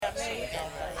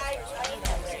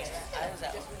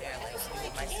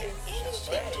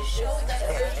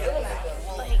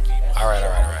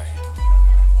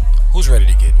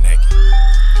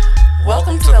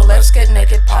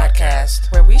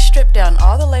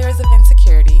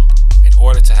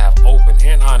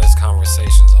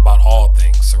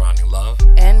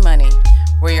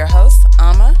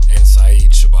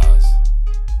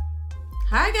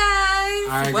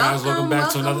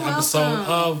to another episode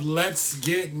of Let's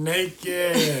Get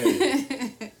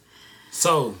Naked.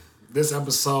 So, this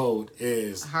episode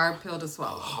is... A hard pill to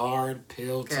swallow. A hard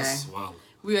pill to swallow.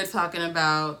 We are talking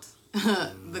about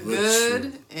the good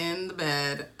truth and the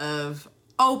bad of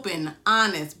open,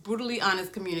 honest, brutally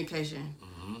honest communication.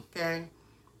 Mm-hmm. Okay?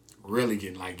 Really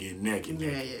getting naked.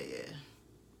 Yeah.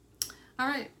 All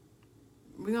right.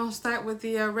 We're going to start with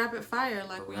the rapid fire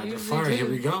like we usually do. Rapid fire, here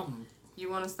we go. You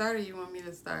want to start or you want me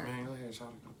to start? Man, go ahead,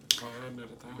 Charlie. Go ahead, do the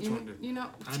thing. What you want to do? You know.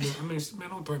 Man,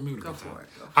 don't threaten me to go for it.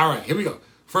 All right, here we go.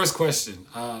 First question.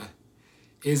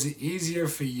 Is it easier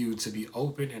for you to be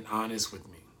open and honest with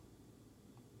me?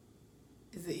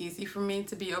 Is it easy for me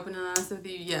to be open and honest with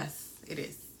you? Yes, it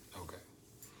is. Okay.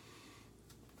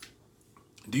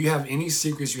 Do you have any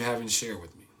secrets you haven't shared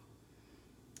with me?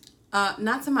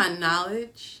 Not to my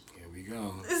knowledge. Here we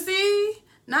go. See?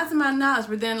 Not to my knowledge.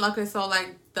 But then, so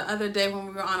the other day when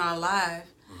we were on our live,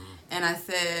 and I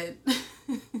said,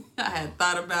 I had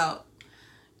thought about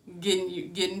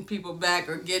getting people back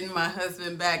or getting my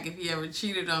husband back if he ever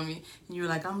cheated on me. And you were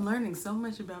like, I'm learning so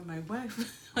much about my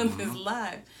wife on this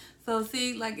live. So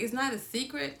see, it's not a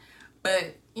secret,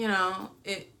 but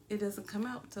it doesn't come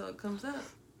out until it comes up.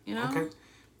 Okay.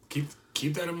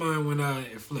 Keep that in mind when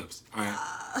it flips. All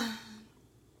right.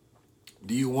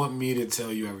 Do you want me to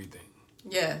tell you everything?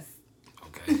 Yes.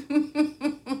 Okay.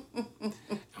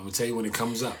 I'm gonna tell you when it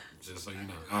comes up, just so you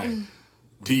know. All right.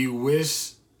 Do you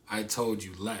wish I told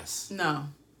you less? No.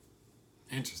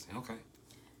 Interesting. Okay.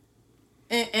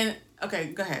 And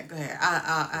okay, go ahead.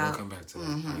 We'll come back to that.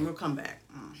 Mm-hmm. Right. We'll come back.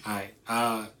 All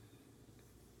right.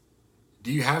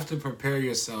 Do you have to prepare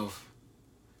yourself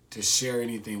to share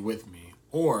anything with me,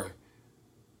 or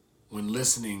when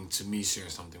listening to me share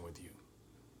something with you?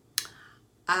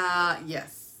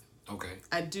 Yes. Okay.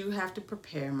 I do have to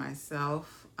prepare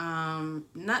myself.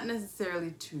 Not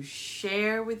necessarily to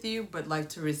share with you, but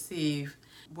to receive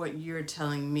what you're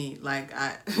telling me.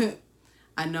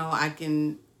 I know I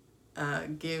can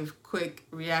give quick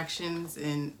reactions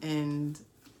and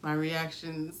my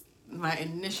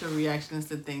initial reactions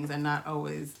to things are not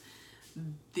always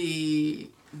the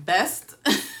best.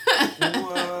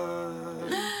 What?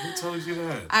 Who told you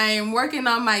that? I am working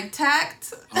on my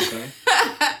tact. Okay.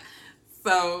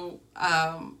 So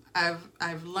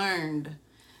I've learned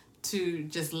to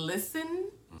just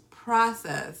listen,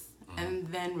 process, and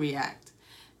then react.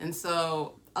 And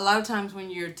so a lot of times when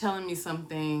you're telling me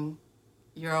something,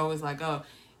 you're always like, oh,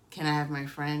 can I have my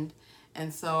friend?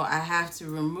 And so I have to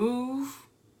remove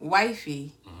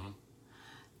wifey,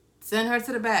 send her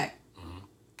to the back,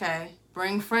 okay?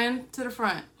 Bring friend to the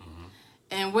front.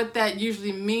 And what that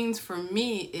usually means for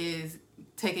me is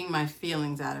taking my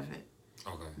feelings out of it.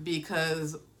 Okay.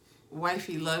 Because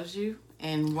wifey loves you,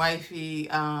 and wifey,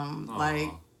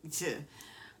 that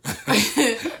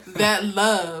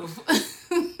love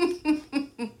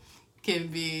can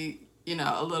be,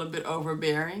 a little bit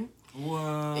overbearing.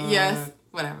 What? Yes,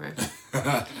 whatever.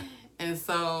 And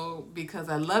so, because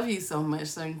I love you so much,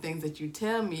 certain things that you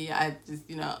tell me, I just,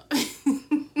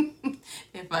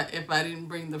 if I didn't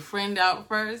bring the friend out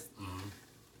first,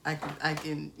 I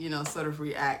can sort of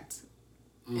react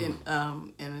in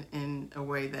a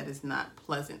way that is not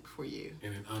pleasant for you.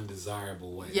 In an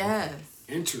undesirable way. Yes.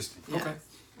 Okay. Interesting. Yes. Okay.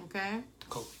 Okay.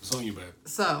 Cool. It's on you, babe.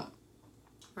 So,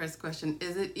 first question: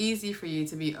 is it easy for you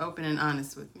to be open and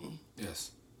honest with me?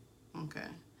 Yes. Okay.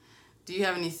 Do you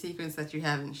have any secrets that you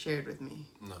haven't shared with me?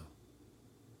 No.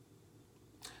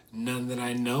 None that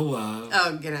I know of.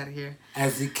 Oh, get out of here.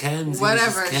 As it comes.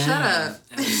 Whatever. It just Shut up.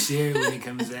 And share it when it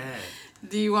comes out.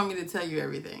 Do you want me to tell you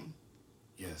everything?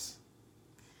 Yes.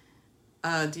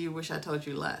 Do you wish I told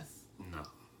you less? No.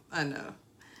 I know.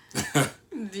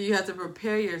 Do you have to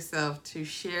prepare yourself to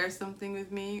share something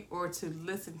with me or to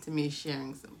listen to me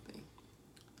sharing something?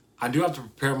 I do have to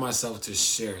prepare myself to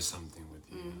share something with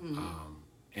you.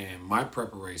 And my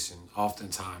preparation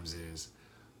oftentimes is,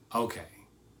 okay.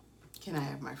 Can I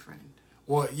have my friend?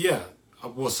 Well, yeah.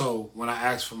 So when I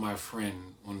ask for my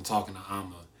friend, when I'm talking to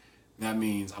Amma, that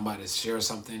means I'm about to share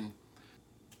something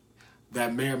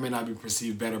that may or may not be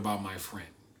perceived better by my friend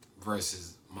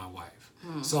versus my wife.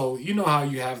 So you know how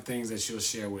you have things that you'll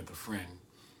share with a friend,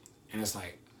 and it's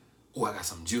like, oh, I got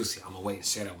something juicy. I'm going to wait and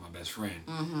share that with my best friend.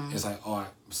 It's like, oh,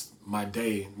 my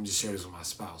day, let me just share this with my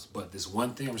spouse. But this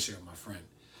one thing I'm sharing with my friend.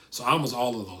 So Alma's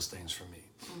all of those things for me.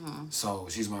 So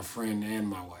she's my friend and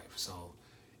my wife. So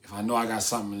if I know I got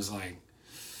something, it's like,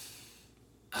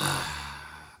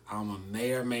 Alma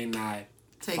may or may not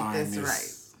find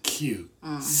this cute.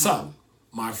 So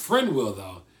my friend will,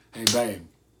 though. Hey, babe,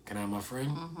 can I have my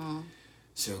friend?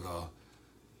 She'll go,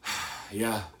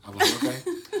 yeah. I'm like, okay.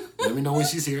 Let me know when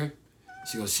she's here.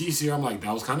 She goes, she's here. I'm like,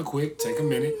 that was kind of quick. Take a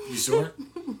minute. You sure?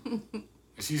 And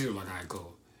she's here. Like, all right,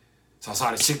 cool. So I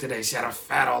saw the chick today. She had a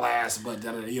fat old ass, but,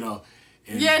 you know.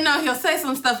 And Yeah, no, he'll say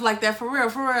some stuff like that. For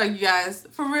real, you guys.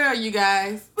 For real, you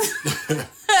guys.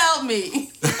 Help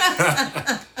me.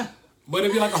 But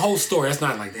it'd be like a whole story. That's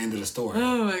not like the end of the story.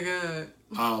 Oh, my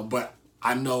God. But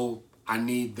I know I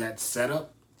need that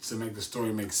setup to make the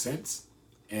story make sense.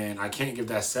 And I can't give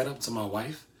that setup to my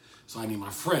wife. So I need my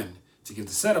friend to give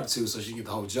the setup to so she can get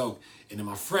the whole joke. And then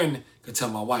my friend could tell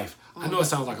my wife. I know it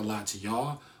sounds like a lot to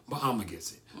y'all, but Alma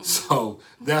gets it. So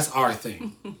that's our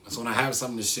thing. So when I have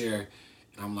something to share,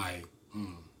 and I'm like,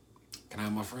 can I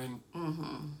have my friend?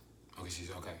 Okay,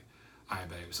 she's okay. All right,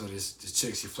 babe. So this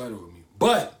chick, she flirted with me.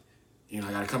 But, you know,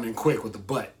 I got to come in quick with the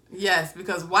but. Yes,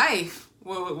 because wife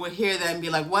will hear that and be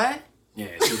like, what? Yeah,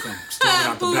 she'll come storming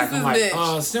out the back. I'm like,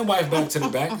 bitch? send wife back to the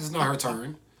back. It's not her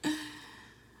turn.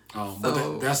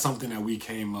 But that's something that we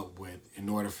came up with in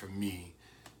order for me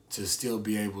to still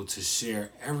be able to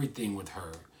share everything with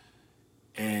her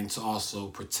and to also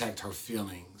protect her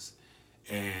feelings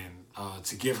and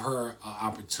to give her an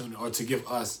opportunity or to give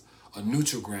us a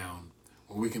neutral ground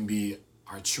where we can be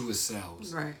our truest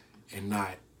selves Right. and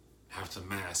not have to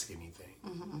mask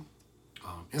anything.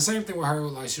 And same thing with her,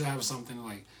 like she'll have something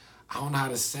like, I don't know how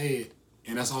to say it,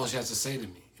 and that's all she has to say to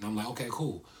me. And I'm like, okay,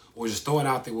 cool. Or just throw it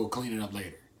out there, we'll clean it up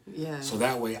later. Yeah. So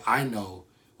that way I know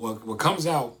what comes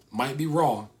out might be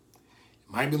raw,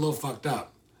 might be a little fucked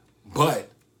up,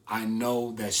 but I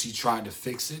know that she tried to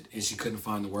fix it and she couldn't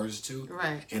find the words to.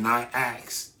 Right. And I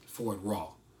asked for it raw.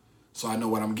 So I know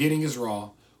what I'm getting is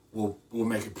raw. We'll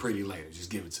make it pretty later. Just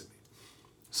give it to me.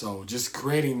 So just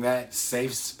creating that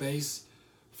safe space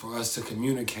for us to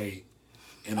communicate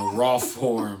in a raw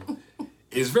form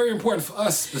is very important for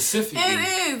us specifically. It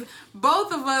is.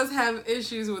 Both of us have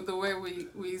issues with the way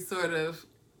we sort of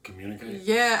Communicate?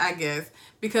 Yeah, I guess.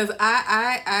 Because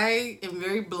I am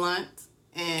very blunt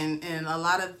and a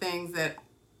lot of things that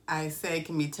I say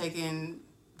can be taken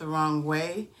the wrong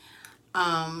way.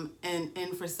 And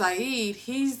for Saeed,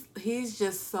 he's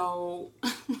just so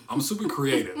I'm super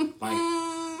creative. Like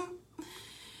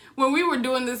when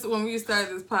we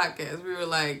started this podcast, we were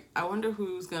like, I wonder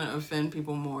who's gonna offend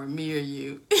people more, me or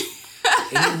you.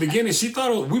 in the beginning,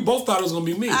 we both thought it was gonna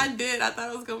be me. I did. I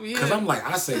thought it was gonna be him. Because I'm like,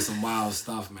 I say some wild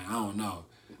stuff, man. I don't know.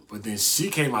 But then she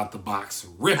came out the box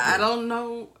ripping. I don't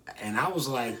know. And I was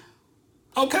like,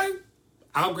 okay,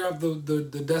 I'll grab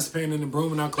the dustpan and the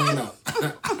broom and I'll clean up.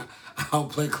 I'll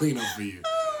play cleanup for you.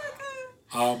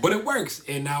 But it works.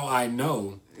 And now I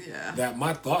know that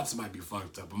my thoughts might be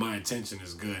fucked up, but my intention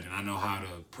is good. And I know how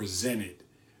to present it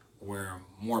where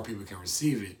more people can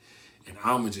receive it. And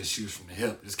I'ma just shoot from the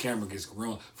hip. This camera gets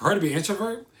grown. For her to be an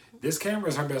introvert, this camera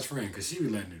is her best friend because she be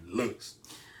letting it loose.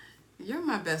 You're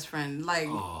my best friend. Like,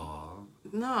 Aww.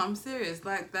 No, I'm serious.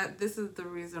 Like that. This is the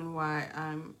reason why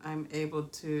I'm able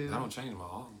to. I don't change my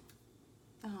arm.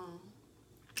 Oh.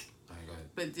 Right, go ahead.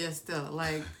 But just still,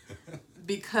 like,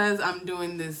 because I'm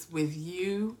doing this with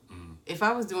you. If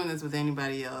I was doing this with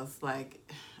anybody else, like,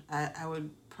 I would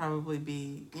probably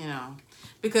be,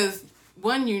 because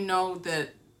one,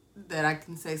 that I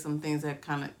can say some things that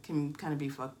can kind of be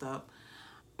fucked up.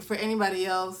 For anybody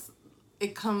else,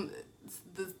 it comes.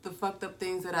 The fucked up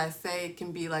things that I say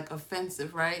can be like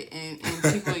offensive, right? And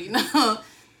people,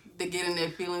 they get in their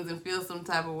feelings and feel some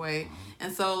type of way.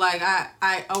 And so like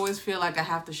I always feel like I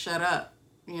have to shut up,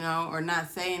 or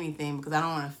not say anything because I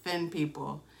don't want to offend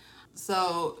people.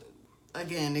 So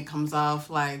again, it comes off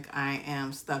like I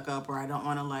am stuck up or I don't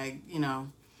want to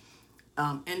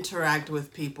interact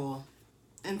with people.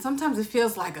 And sometimes it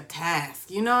feels like a task,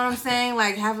 you know what I'm saying?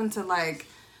 Like having to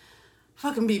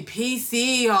fucking be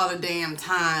PC all the damn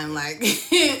time. Like,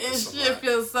 it shit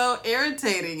feels so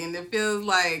irritating and it feels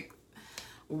like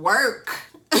work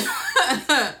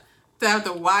to have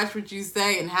to watch what you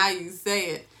say and how you say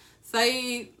it.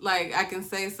 Saeed, like, I can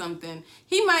say something.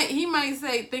 He might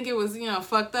think it was,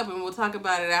 fucked up and we'll talk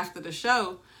about it after the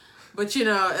show. But,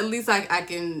 at least I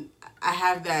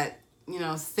have that,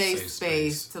 safe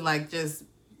space to just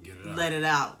let it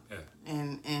out. Yeah.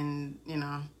 And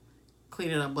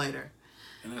clean it up later.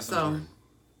 And that's important.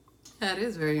 That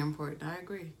is very important. I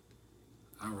agree.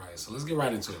 All right, so let's get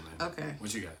right into it, man. Okay.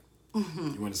 What you got?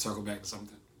 You want to circle back to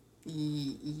something?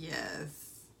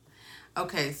 Yes.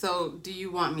 Okay, so do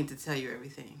you want me to tell you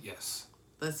everything? Yes.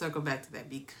 Let's circle back to that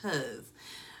because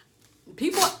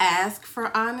people ask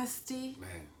for honesty.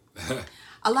 Man.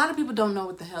 A lot of people don't know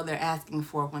what the hell they're asking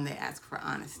for when they ask for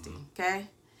honesty, okay?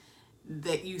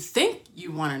 That you think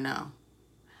you want to know.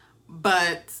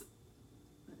 But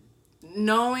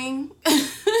knowing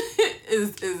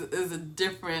is a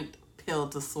different pill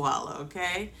to swallow,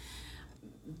 okay?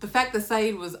 The fact that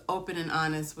Saeed was open and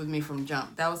honest with me from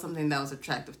jump, that was something that was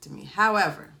attractive to me.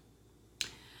 However,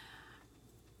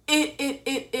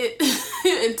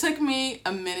 it took me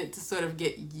a minute to sort of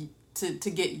get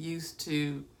used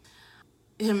to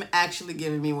him actually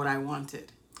giving me what I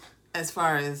wanted as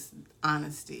far as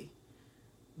honesty,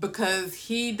 because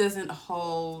he doesn't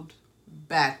hold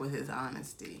back with his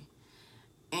honesty.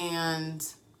 And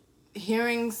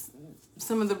hearing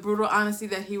some of the brutal honesty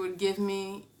that he would give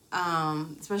me,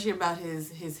 especially about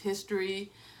his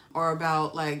history or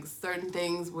about like certain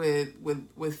things with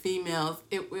females,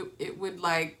 it would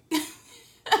like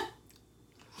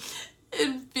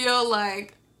it'd feel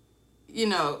like, you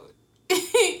know,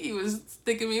 he was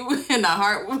sticking me in the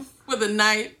heart with a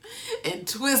knife and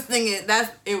twisting it.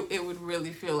 It would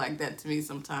really feel like that to me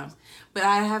sometimes. But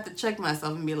I have to check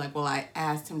myself and be like, well, I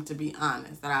asked him to be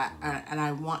honest, and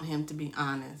I want him to be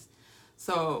honest.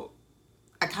 So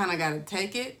I kind of got to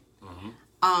take it.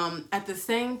 Mm-hmm. At the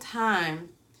same time,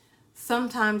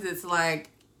 sometimes it's like,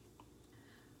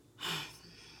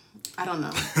 I don't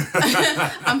know.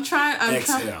 I'm trying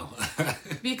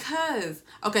because,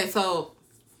 okay, so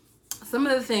some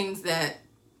of the things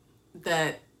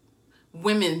that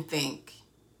women think,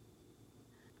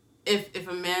 if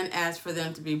a man asks for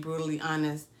them to be brutally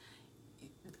honest,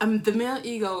 the male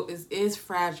ego is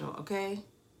fragile, okay?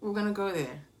 We're going to go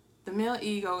there. The male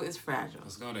ego is fragile.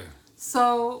 Let's go there.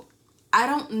 So I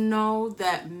don't know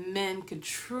that men could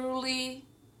truly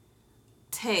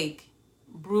take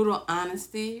brutal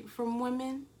honesty from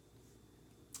women.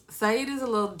 Saeed is a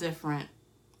little different.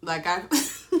 Like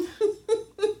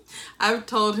I've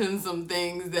told him some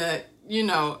things that, you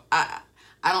know, I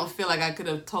don't feel like I could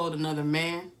have told another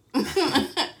man,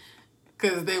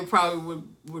 because they probably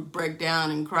would break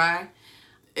down and cry.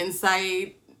 And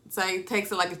Saeed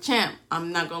takes it like a champ.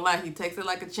 I'm not gonna lie, he takes it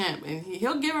like a champ, and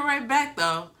he'll give it right back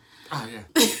though. Oh yeah.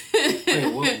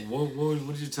 Wait, what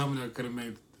did you tell me that could have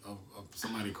made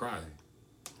somebody cry?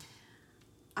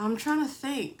 I'm trying to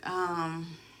think.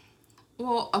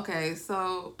 Well, okay,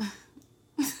 so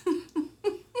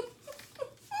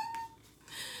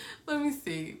let me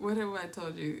see. What have I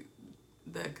told you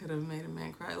that could have made a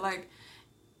man cry? Like,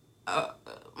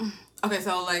 okay,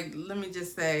 so like, let me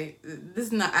just say, this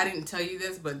is not, I didn't tell you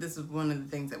this, but this is one of the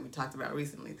things that we talked about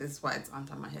recently. This is why it's on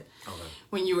top of my head. Okay.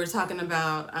 When you were talking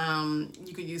about,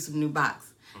 you could use some new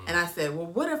box. Mm-hmm. And I said, well,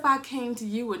 what if I came to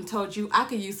you and told you I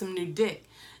could use some new dick?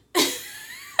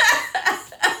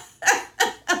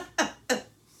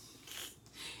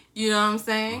 You know what I'm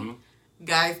saying? Mm-hmm.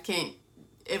 Guys can't,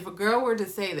 if a girl were to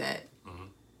say that, mm-hmm.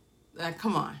 like,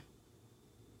 come on.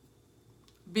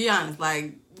 Be honest,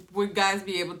 like, would guys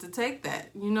be able to take that?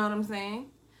 You know what I'm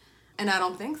saying? And I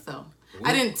don't think so. Ooh.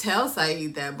 I didn't tell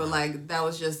Saeed that, but like, that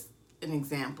was just an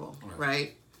example,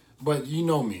 right? But you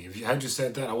know me. If you had just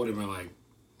said that, I would have been like,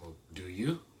 well, do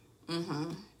you?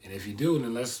 Mm-hmm. And if you do,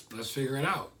 then let's figure it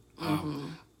out. Mm-hmm.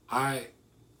 I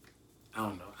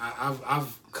don't know.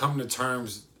 I've come to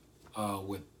terms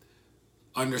with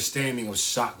understanding of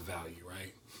shock value,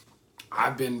 right?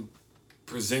 I've been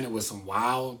presented with some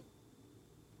wild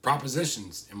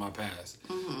propositions in my past.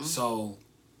 Mm-hmm. So,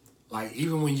 like,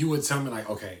 even when you would tell me, like,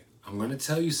 okay, I'm going to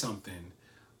tell you something,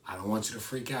 I don't want you to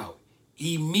freak out.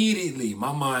 Immediately,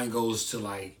 my mind goes to,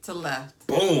 like... to left.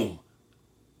 Boom!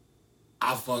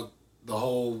 I fucked the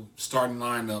whole starting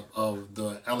lineup of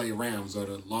the LA Rams or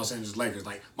the Los Angeles Lakers.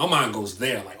 Like, my mind goes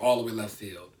there, like, all the way left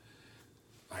field.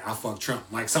 Like, I fucked Trump.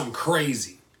 Like, something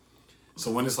crazy.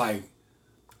 So when it's like,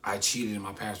 I cheated in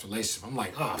my past relationship, I'm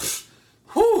like, oh,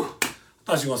 whew! I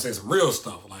thought you were going to say some real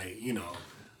stuff. Like, you know,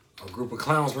 a group of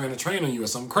clowns ran a train on you or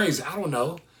something crazy. I don't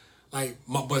know. Like,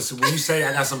 but so when you say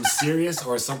I got something serious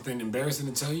or something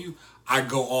embarrassing to tell you, I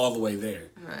go all the way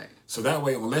there. Right. So that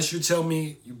way, unless you tell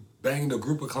me you banged a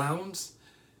group of clowns,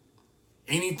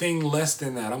 anything less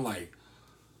than that, I'm like,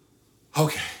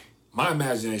 okay. My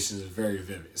imagination is very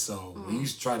vivid. So when you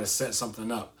try to set something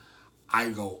up, I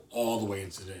go all the way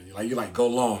into the end. You're like, go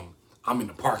long. I'm in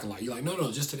the parking lot. You're like,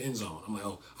 no, just to the end zone. I'm like,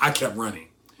 oh, I kept running.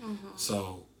 Mm-hmm.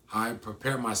 So I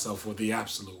prepare myself for the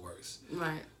absolute worst.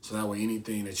 Right. So that way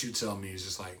anything that you tell me is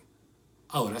just like,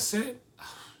 oh, that's it?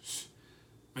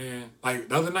 Man. Like,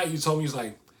 the other night you told me, you was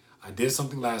like, I did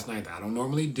something last night that I don't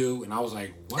normally do. And I was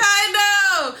like, what? I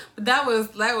know! But that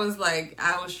was like,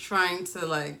 I was trying to,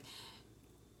 like,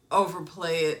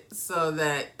 overplay it so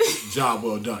that... Job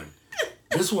well done.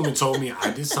 This woman told me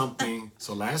I did something.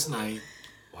 So last night,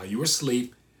 while you were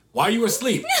asleep,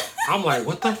 I'm like,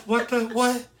 what? That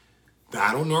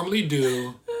I don't normally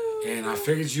do. And I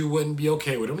figured you wouldn't be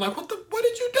okay with it. I'm like, what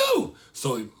did you do?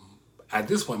 So at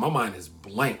this point, my mind is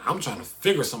blank. I'm trying to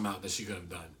figure something out that she could have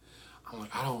done. I'm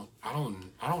like, I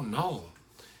don't know.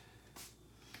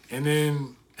 And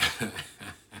then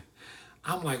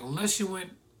I'm like, unless you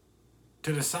went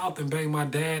to the South and banged my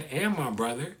dad and my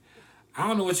brother, I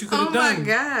don't know what you could have done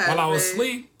while I was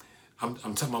asleep. I'm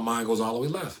telling my mind goes all the way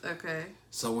left. Okay.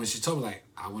 So when she told me, like,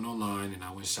 I went online and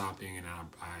I went shopping and I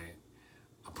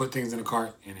put things in the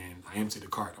cart and then I emptied the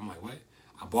cart. I'm like, what?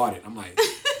 I bought it. I'm like,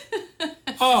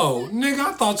 oh, nigga,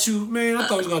 I thought you were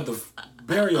going to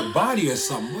bury a body or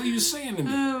something. What are you saying to me?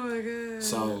 Oh, my God.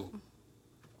 So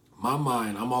my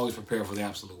mind, I'm always prepared for the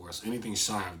absolute worst. Anything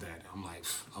shy of that, I'm like,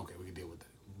 okay, we can deal with that.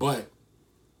 But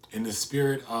in the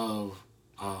spirit of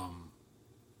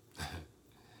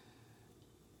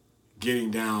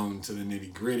getting down to the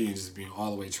nitty gritty and just being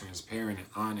all the way transparent and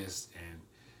honest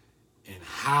and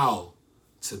how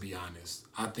to be honest,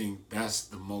 I think that's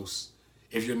the most,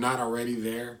 if you're not already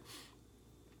there,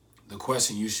 the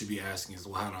question you should be asking is,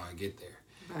 well, how do I get there?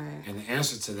 Right. And the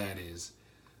answer to that is,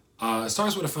 it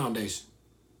starts with a foundation.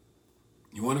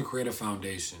 You want to create a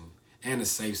foundation and a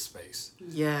safe space.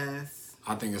 Yes.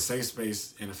 I think a safe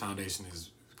space and a foundation is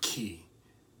key.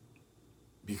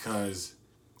 Because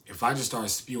if I just start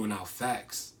spewing out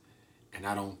facts and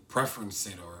I don't preference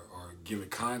it or give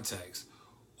it context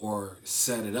or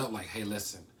set it up like, hey,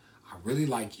 listen, I really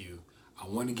like you. I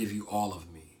want to give you all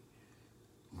of me,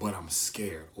 but I'm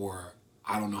scared, or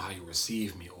I don't know how you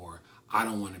receive me, or I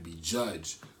don't want to be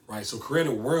judged, right? So create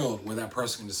a world where that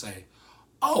person can just say,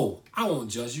 oh, I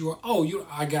won't judge you, or oh,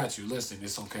 I got you. Listen,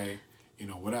 it's okay,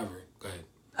 whatever. Go ahead.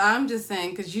 I'm just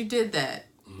saying, because you did that.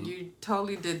 Mm-hmm. You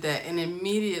totally did that. And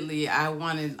immediately I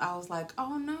was like,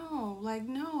 oh no,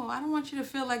 no, I don't want you to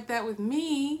feel like that with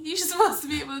me. You're supposed to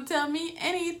be able to tell me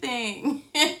anything.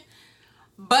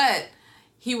 But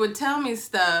he would tell me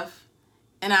stuff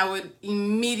and I would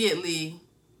immediately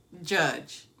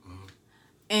judge.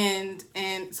 Mm-hmm.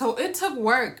 And so it took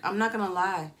work. I'm not going to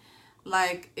lie.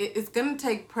 It's going to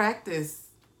take practice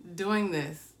doing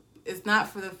this. It's not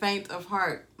for the faint of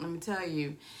heart, let me tell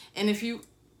you. And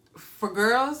for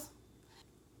girls...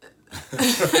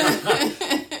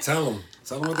 Tell them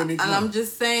what they need to know. And I'm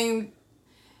just saying,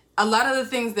 a lot of the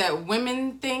things that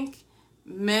women think,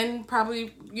 men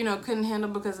probably, couldn't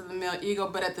handle because of the male ego.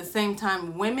 But at the same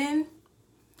time, women,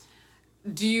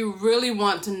 do you really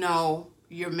want to know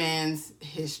your man's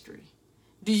history?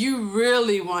 Do you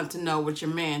really want to know what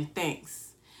your man thinks?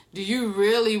 Do you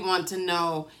really want to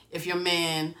know if your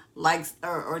man likes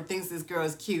or thinks this girl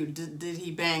is cute? Did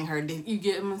he bang her? Did you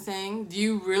get what I'm saying? Do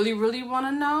you really, really want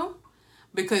to know?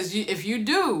 Because if you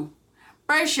do,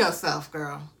 brace yourself,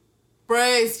 girl.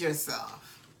 Brace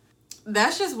yourself.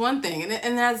 That's just one thing.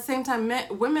 And at the same time,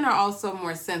 women are also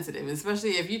more sensitive,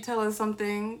 especially if you tell us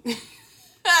something.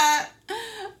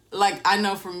 Like, I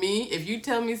know for me, if you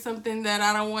tell me something that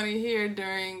I don't want to hear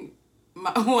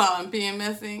while I'm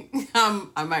PMSing,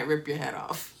 I might rip your head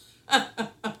off.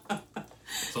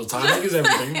 So timing is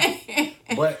everything.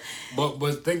 But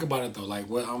think about it though. Like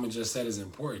what Amma just said is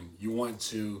important. You want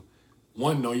to,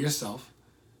 one, know yourself.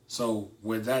 So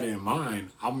with that in mind,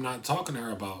 I'm not talking to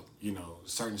her about,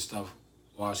 certain stuff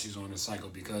while she's on the cycle,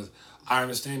 because I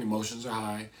understand emotions are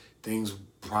high. Things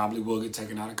probably will get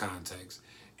taken out of context.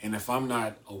 And if I'm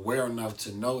not aware enough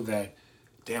to know that,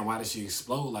 damn, why did she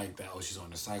explode like that? Oh, she's on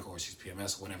the cycle or she's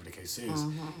PMS or whatever the case is.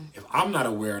 Mm-hmm. If I'm not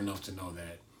aware enough to know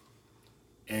that,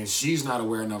 and she's not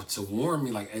aware enough to warn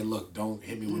me, like, hey, look, don't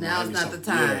hit me with now's not the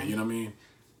time. Yeah, you know what I mean?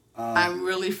 I'm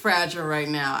really fragile right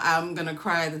now. I'm going to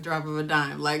cry at the drop of a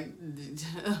dime.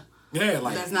 Yeah,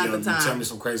 like, that's not the time. You tell me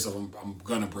some crazy stuff, I'm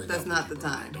going to break that's up not with the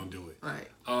you, time. Like, don't do it. Right.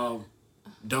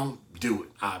 Don't do it,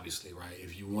 obviously, right?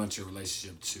 If you want your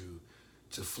relationship to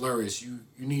flourish, you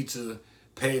need to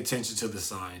pay attention to the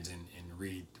signs and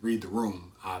read the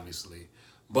room, obviously.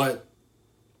 But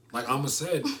like Amma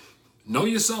said, know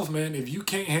yourself, man. If you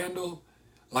can't handle,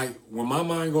 like when my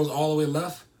mind goes all the way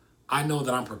left, I know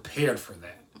that I'm prepared for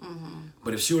that. Mm-hmm.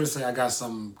 But if she were to say, I got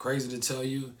something crazy to tell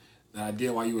you that I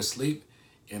did while you were asleep,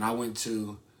 and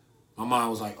my mind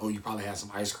was like, oh, you probably had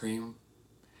some ice cream.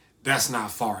 That's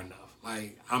not far enough.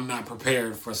 Like, I'm not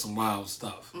prepared for some wild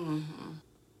stuff. Mm-hmm.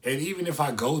 And even if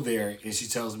I go there and she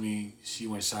tells me she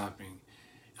went shopping,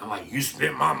 I'm like, you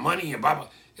spent my money and blah, blah.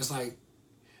 It's like,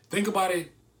 think about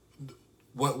it.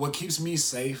 What keeps me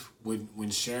safe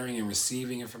when sharing and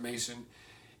receiving information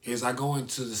is I go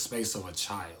into the space of a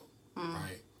child,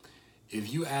 right?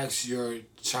 If you ask your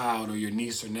child or your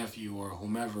niece or nephew or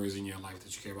whomever is in your life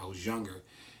that you care about who's younger,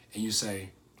 and you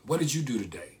say, what did you do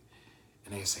today?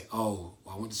 And they say, oh,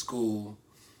 well, I went to school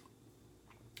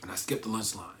and I skipped the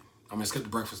lunch line. I skipped the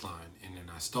breakfast line, and then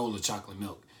I stole the chocolate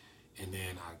milk. and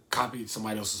then I copied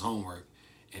somebody else's homework,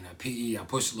 and at PE I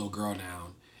pushed a little girl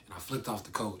down, and I flicked off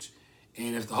the coach.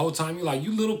 And if the whole time you're like,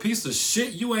 you little piece of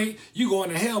shit, you going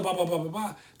to hell, blah, blah, blah, blah,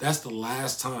 blah, that's the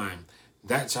last time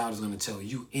that child is going to tell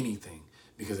you anything,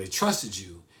 because they trusted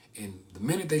you. And the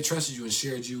minute they trusted you and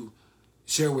share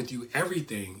with you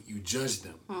everything, you judge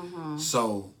them. Mm-hmm.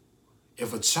 So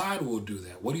if a child will do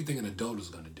that, what do you think an adult is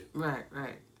going to do? Right.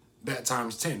 That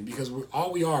times 10, because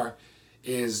all we are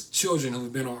is children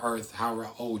who've been on earth however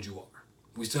old you are.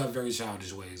 We still have very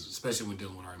childish ways, especially when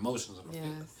dealing with our emotions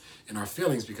and our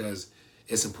feelings, because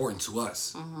it's important to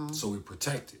us. Mm-hmm. So we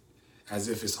protect it as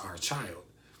if it's our child.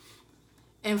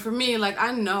 And for me, like,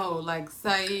 I know, like,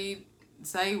 Saeed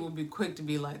will be quick to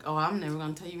be like, oh, I'm never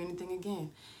going to tell you anything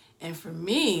again. And for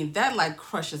me, that, like,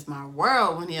 crushes my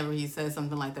world whenever he says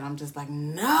something like that. I'm just like,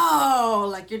 no,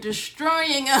 like, you're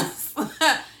destroying us.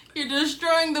 You're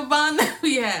destroying the bond that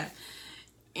we have.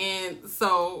 And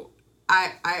so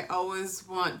I always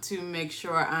want to make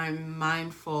sure I'm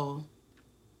mindful.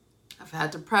 I've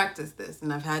had to practice this,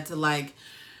 and I've had to, like,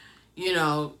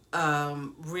 reel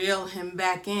him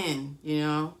back in,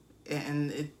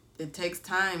 and it takes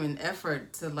time and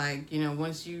effort to, like,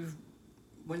 once you've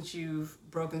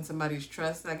broken somebody's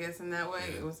trust, I guess, in that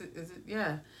way,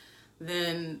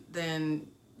 then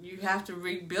you have to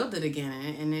rebuild it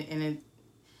again, and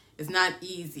it's not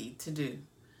easy to do.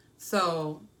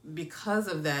 So because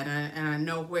of that, and I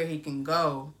know where he can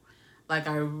go, like,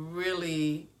 I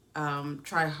really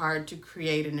try hard to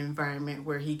create an environment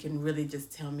where he can really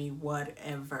just tell me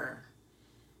whatever,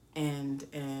 and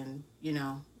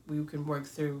we can work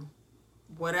through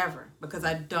whatever, because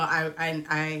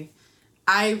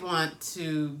I want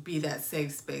to be that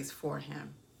safe space for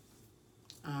him.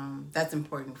 That's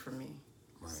important for me.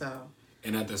 Right. So,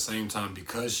 and at the same time,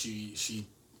 because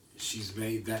she's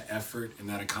made that effort and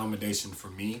that accommodation for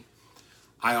me,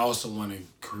 I also want to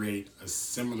create a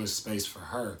similar space for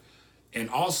her. And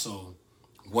also,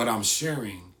 what I'm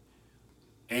sharing,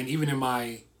 and even in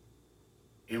my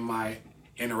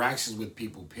interactions with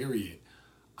people, period,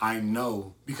 I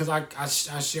know, because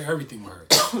I share everything with her.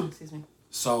 Excuse me.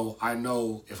 So I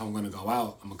know if I'm going to go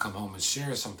out, I'm going to come home and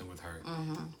share something with her.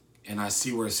 Mm-hmm. And I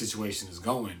see where the situation is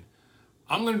going.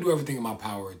 I'm going to do everything in my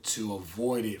power to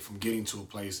avoid it from getting to a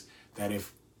place that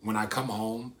when I come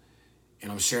home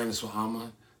and I'm sharing this with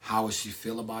Amma, how would she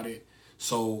feel about it?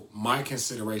 So my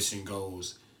consideration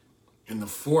goes in the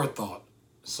forethought.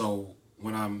 So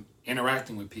when I'm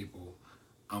interacting with people,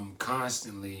 I'm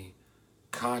constantly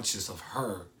conscious of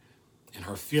her and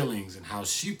her feelings and how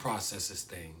she processes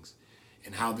things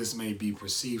and how this may be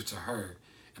perceived to her.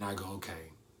 And I go,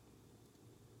 okay,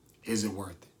 is it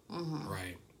worth it? Mm-hmm.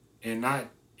 Right? And not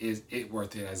is it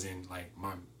worth it as in like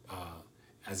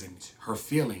as in her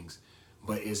feelings,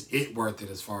 but is it worth it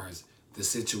as far as the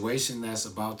situation that's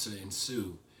about to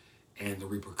ensue and the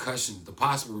repercussions, the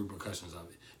possible repercussions of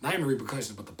it. Not even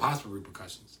repercussions, but the possible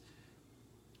repercussions.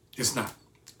 It's not.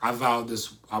 I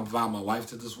vowed my life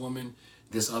to this woman.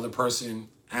 This other person,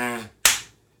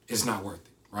 it's not worth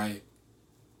it, right?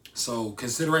 So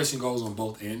consideration goes on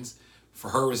both ends, for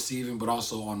her receiving, but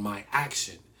also on my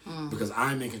action, because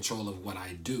I'm in control of what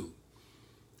I do.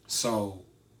 So,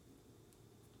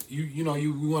 you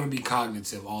want to be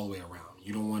cognitive all the way around.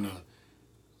 You don't want to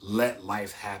let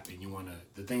life happen. You want to,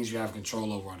 the things you have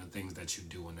control over are the things that you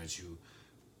do and that you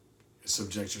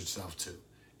subject yourself to.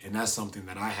 And that's something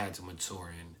that I had to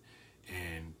mature in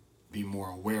and be more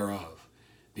aware of,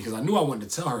 because I knew I wanted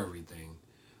to tell her everything,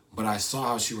 but I saw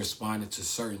how she responded to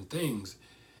certain things.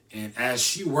 And as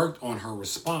she worked on her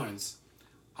response,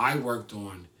 I worked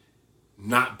on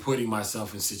not putting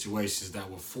myself in situations that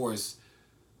would force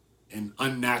an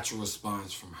unnatural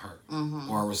response from her,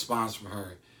 or a response from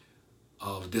her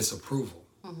of disapproval.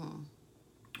 Mm-hmm.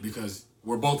 Because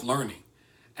we're both learning.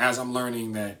 As I'm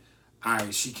learning that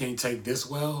she can't take this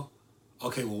well,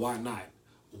 okay, well, why not?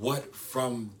 What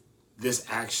from this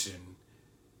action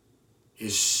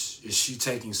is she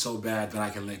taking so bad that I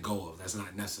can let go of? That's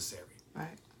not necessary.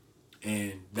 Right.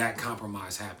 And that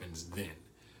compromise happens then.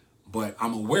 But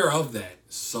I'm aware of that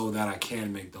so that I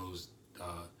can make those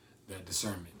that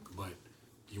discernment. But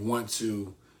you want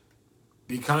to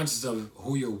be conscious of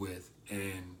who you're with,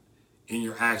 and in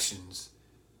your actions,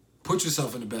 put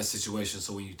yourself in the best situation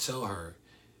so when you tell her,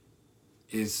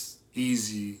 it's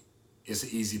easy. It's an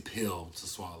easy pill to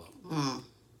swallow.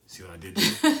 See what I did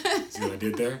there? See what I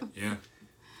did there? Yeah.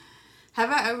 Have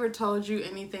I ever told you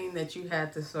anything that you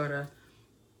had to sort of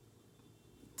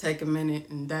take a minute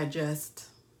and digest?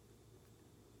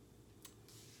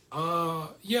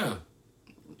 Yeah.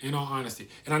 In all honesty.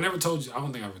 And I don't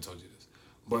think I ever told you this,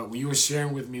 but when you were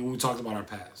sharing with me, when we talked about our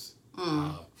past,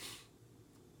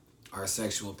 our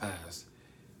sexual past,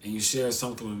 and you shared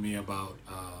something with me about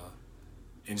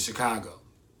in Chicago.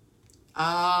 Oh.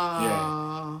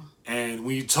 Yeah. And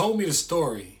when you told me the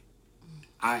story,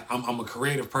 I'm a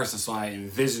creative person, so I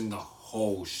envisioned the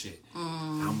whole shit.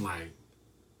 I'm like,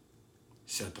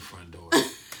 shut the front door.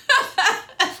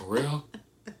 For real?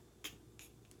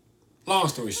 Long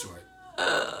story short.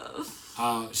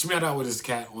 She met out with this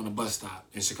cat on a bus stop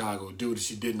in Chicago, a dude that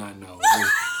she did not know.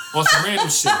 On some random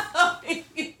shit.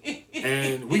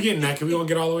 And we get naked. We gonna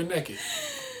get all the way naked.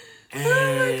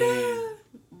 And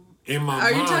in my mind...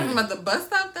 Are you talking about the bus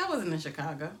stop? That wasn't in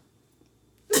Chicago.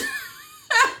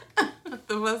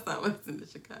 The bus stop wasn't in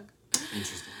Chicago.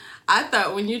 Interesting. I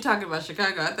thought when you're talking about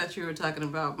Chicago, I thought you were talking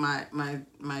about my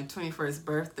 21st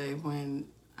birthday when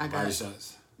I got... Body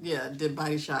shots? Yeah, did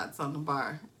body shots on the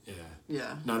bar. Yeah.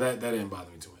 Yeah. No, that didn't bother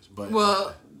me too much. But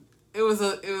well, it was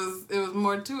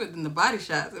more to it than the body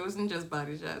shots. It wasn't just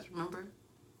body shots, remember?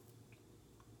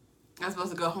 I was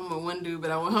supposed to go home with one dude,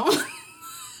 but I went home.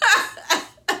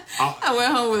 I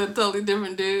went home with a totally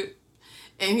different dude,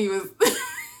 and he was.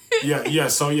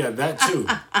 So that too,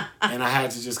 and I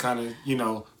had to just kind of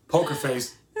poker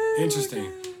face.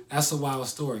 Interesting. That's a wild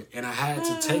story, and I had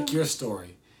to take your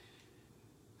story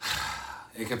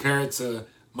and compare it to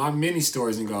my many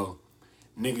stories and go,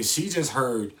 nigga, she just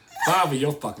heard 5 of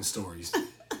your fucking stories.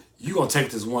 You gonna take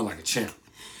this one like a champ.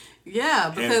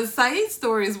 Yeah, because Saeed's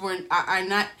stories are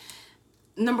not.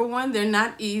 Number one, they're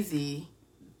not easy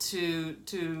to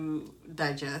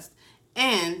digest,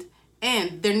 and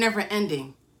they're never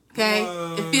ending. Okay,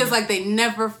 what? It feels like they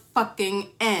never fucking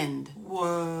end.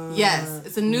 What? Yes,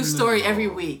 it's a new story every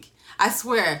week. I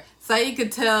swear, Saeed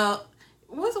could tell.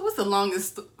 What's the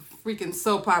longest freaking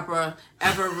soap opera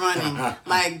ever running?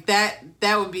 Like that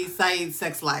would be Saeed's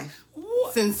sex life.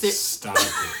 What? Stop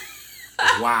it!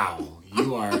 Wow,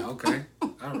 you are okay.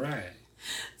 All right.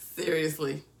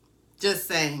 Seriously. Just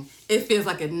saying. It feels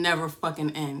like it never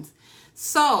fucking ends.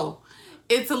 So,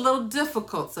 it's a little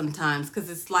difficult sometimes because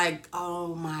it's like,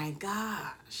 oh my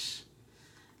gosh.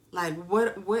 Like,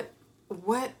 what?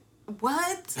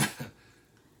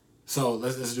 So,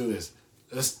 let's do this.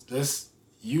 Let's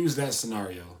use that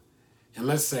scenario. And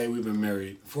let's say we've been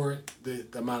married for the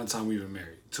amount of time we've been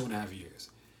married, 2.5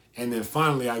 years. And then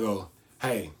finally I go,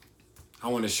 hey, I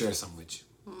want to share something with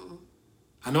you.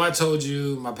 I know I told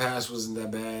you my past wasn't that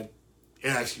bad. It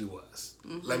actually was.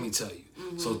 Let me tell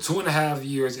you. So 2.5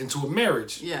 years into a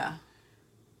marriage. Yeah.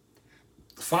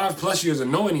 5+ years of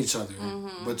knowing each other,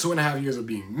 but 2.5 years of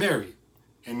being married.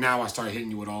 And now I start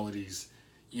hitting you with all of these,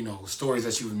 stories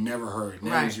that you've never heard,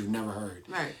 names you've never heard.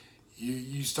 Right.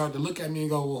 You start to look at me and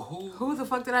go, well, who the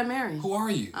fuck did I marry? Who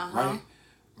are you? Right?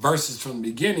 Versus from the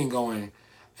beginning going,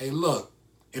 hey, look,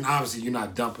 and obviously you're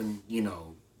not dumping,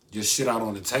 your shit out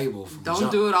on the table.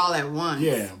 Don't do it all at once.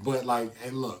 Yeah, but like,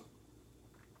 hey, look,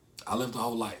 I lived a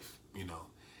whole life,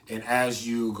 and as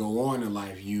you go on in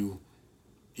life,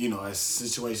 as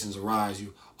situations arise,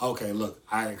 okay, look,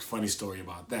 I had a funny story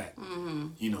about that.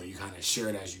 You kind of share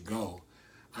it as you go.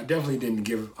 I definitely didn't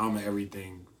give Amma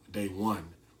everything day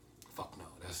one. Fuck no,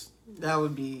 that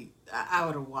would be, I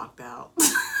would have walked out.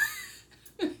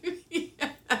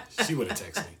 She would have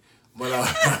texted me.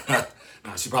 But,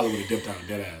 nah, she probably would have dipped out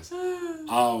dead ass.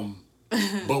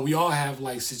 But we all have,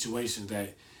 like, situations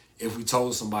that if we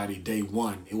told somebody day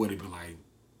one, it would have been like,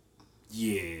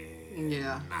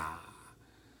 yeah, nah.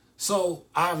 So,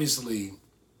 obviously,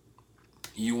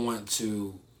 you want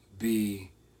to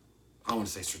be, I want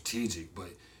to say strategic, but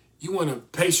you want to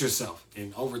pace yourself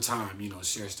and over time,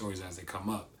 share stories as they come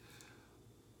up.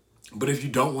 But if you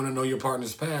don't want to know your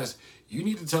partner's past, you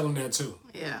need to tell them that too.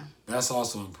 Yeah. That's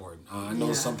also important. I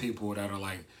know some people that are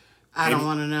like, I don't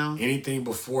want to know. Anything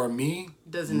before me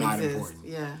doesn't not exist. Important.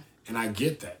 Yeah. And I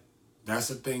get that. That's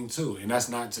the thing too. And that's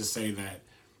not to say that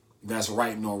that's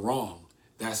right nor wrong.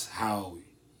 That's how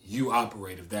you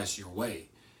operate if that's your way.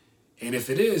 And if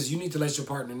it is, you need to let your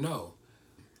partner know.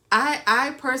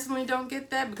 I personally don't get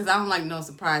that because I don't like no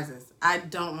surprises. I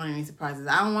don't want any surprises.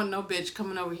 I don't want no bitch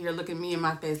coming over here looking me in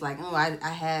my face like, oh, I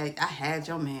had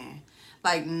your man.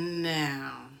 Like, no.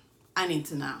 I need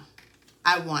to know.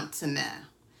 I want to know.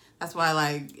 That's why,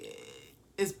 like,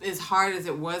 as hard as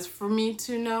it was for me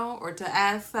to know or to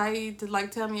ask Saeed to,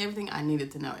 like, tell me everything, I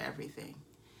needed to know everything.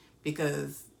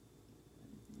 Because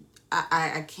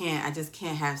I can't. I just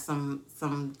can't have some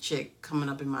chick coming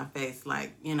up in my face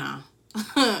like,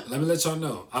 Let me let y'all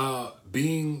know.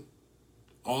 Being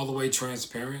all the way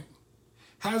transparent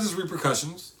has its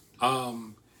repercussions.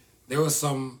 There was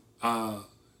some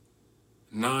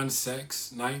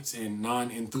non-sex nights and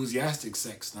non-enthusiastic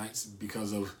sex nights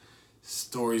because of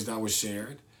stories that were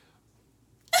shared.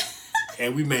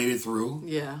 and we made it through.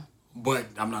 Yeah. But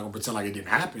I'm not gonna pretend like it didn't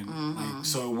happen. Like,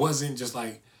 so it wasn't just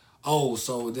like, oh,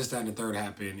 so this, that, and the third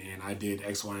happened, and I did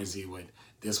X, Y, and Z with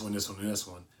this one, and this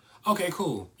one. Okay,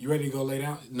 cool. You ready to go lay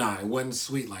down? Nah, it wasn't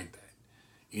sweet like that.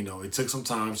 You know, it took some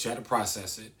time. She had to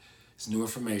process it. It's new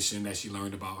information that she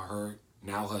learned about her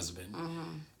now husband,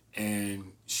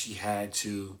 and she had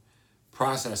to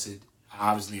process it.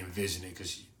 Obviously, envision it because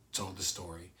she told the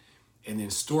story, and then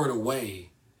store it away,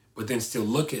 but then still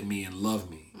look at me and love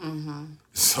me.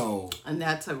 So, And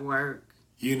that took work.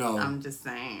 you know, I'm just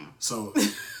saying. so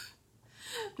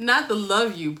Not the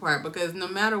love you part, because no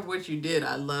matter what you did,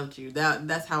 I loved you.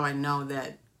 That's how I know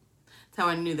that. That's how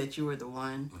I knew that you were the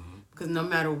one. Because no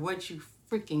matter what you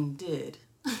freaking did,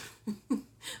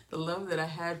 the love that I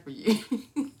had for you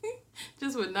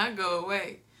just would not go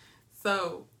away.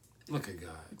 So look at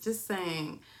God. just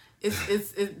saying,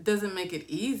 it doesn't make it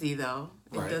easy though.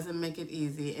 It Right. doesn't make it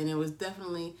easy, and it was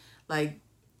definitely like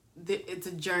it's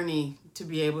a journey to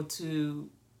be able to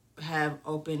have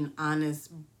open, honest,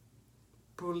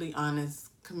 brutally honest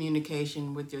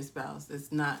communication with your spouse.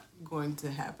 It's not going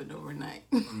to happen overnight.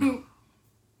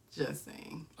 Just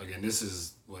saying. Again, this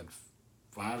is what,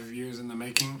 5 years in the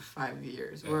making. 5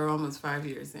 years. Yeah. We're almost 5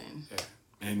 years in. Yeah.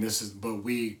 And this is, but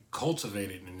we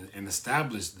cultivated and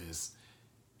established this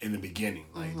in the beginning,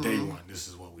 like day one. This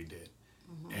is what we did,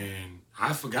 and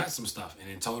I forgot some stuff, and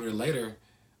then told her later,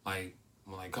 like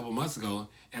a couple months ago,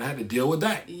 and I had to deal with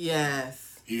that.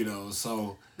 Yes. You know,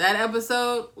 so That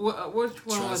episode, which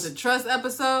one was Trust. it? Trust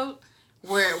episode,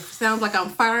 where it sounds like I'm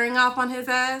firing off on his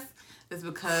ass, is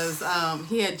because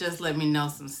he had just let me know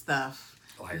some stuff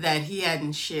Like- that he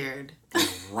hadn't shared.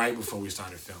 right before we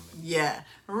started filming. Yeah,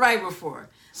 right before.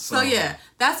 So So- yeah,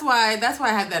 that's why I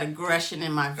have that aggression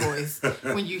in my voice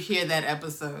when you hear that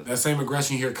episode. That same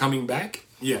aggression here coming back,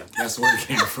 yeah, that's where it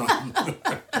came from.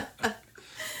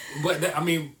 But I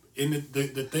mean, and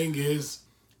the thing is,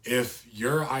 if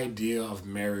your idea of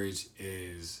marriage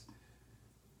is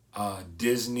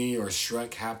Disney or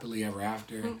Shrek Happily Ever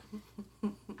After,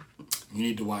 you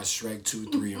need to watch Shrek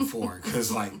 2, 3, and 4,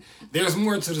 because like there's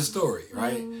more to the story,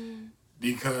 right?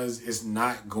 Because it's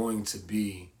not going to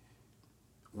be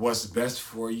what's best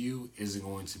for you isn't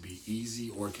going to be easy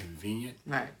or convenient,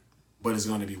 Right. but it's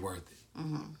going to be worth it.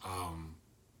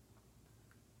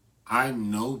 I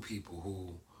know people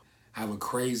who have a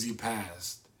crazy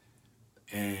past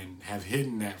and have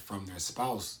hidden that from their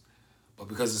spouse, but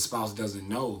because the spouse doesn't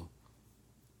know,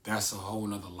 that's a whole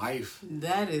nother life.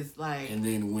 That is like, And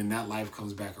then when that life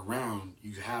comes back around,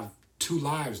 you have two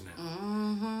lives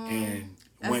now. And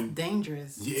that's when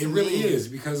dangerous. Yeah, to it really me. is,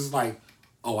 because it's like,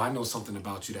 oh, I know something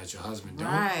about you that your husband don't.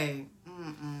 Right.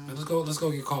 Let's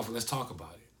go get coffee. Let's talk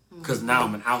about it. Because now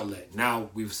I'm an outlet. Now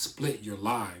we've split your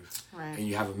lives, Right. and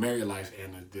you have a married life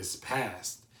and this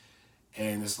past,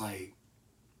 and it's like,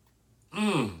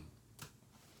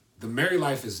 the married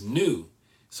life is new,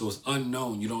 so it's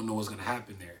unknown. You don't know what's gonna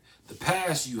happen there. The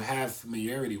past you have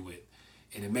familiarity with,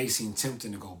 and it may seem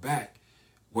tempting to go back,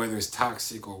 whether it's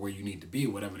toxic or where you need to be,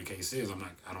 whatever the case is.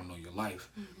 I don't know your life,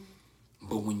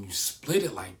 but when you split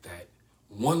it like that,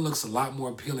 one looks a lot more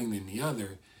appealing than the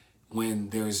other. When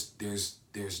there's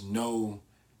no,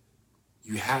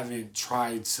 you haven't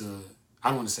tried to, I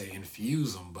don't want to say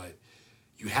infuse them, but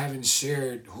you haven't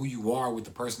shared who you are with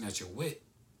the person that you're with.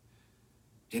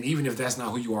 And even if that's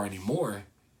not who you are anymore,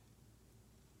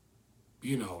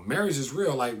 you know, marriage is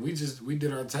real. Like we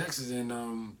did our taxes,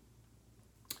 and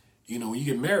you know, when you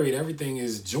get married, everything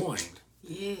is joined.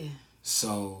 Yeah.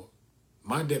 So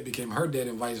my debt became her debt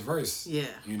and vice versa. Yeah.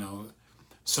 You know,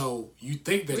 so you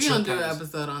think that We your gonna do an past-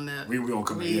 episode on that. we gonna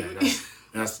come in. Yeah,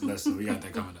 that's we got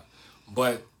that coming up.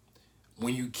 But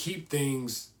when you keep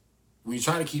things, when you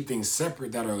try to keep things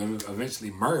separate that are gonna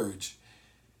eventually merge,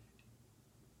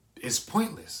 it's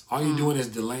pointless. All you're doing is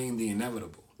delaying the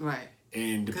inevitable. Right.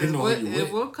 And Because depending on who you it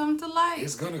with, will come to light.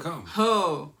 it's gonna come.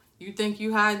 Oh, you think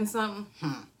you hiding something?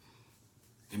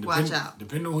 And Watch out.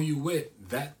 Depending on who you with,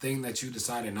 that thing that you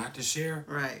decided not to share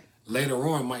Right. later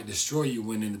on might destroy you.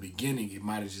 When in the beginning it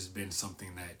might have just been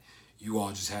something that you all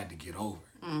just had to get over.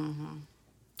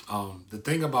 The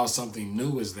thing about something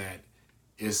new is that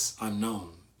it's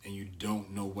unknown and you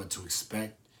don't know what to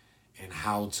expect and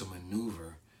how to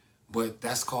maneuver. But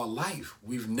that's called life.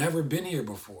 We've never been here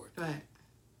before. Right.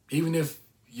 Even if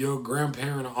your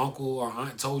grandparent or uncle or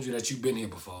aunt told you that you've been here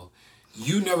before,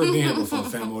 you never been here before,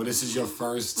 family, or this is your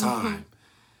first time.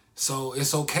 So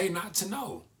it's okay not to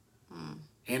know.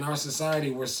 In our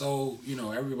society, we're so, you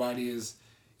know, everybody is,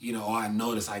 you know, oh, I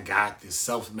know this, I got this,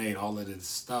 self-made, all of this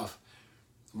stuff.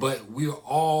 But we're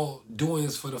all doing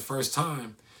this for the first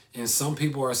time. And some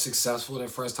people are successful their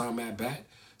first time at bat.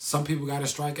 Some people got to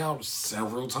strike out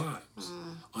several times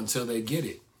until they get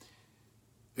it.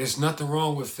 There's nothing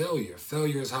wrong with failure.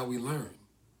 Failure is how we learn.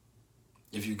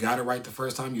 If you got it right the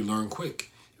first time, you learn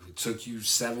quick. If it took you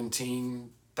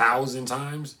 17,000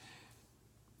 times,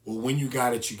 well, when you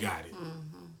got it, you got it.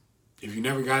 If you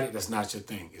never got it, that's not your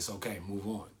thing. It's okay. Move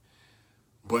on.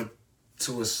 But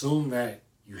to assume that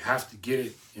you have to get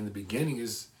it in the beginning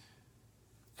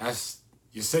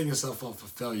you're setting yourself up for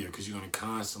failure, because you're going to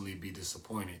constantly be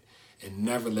disappointed and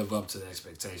never live up to the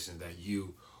expectations that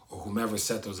you or whomever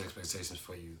set those expectations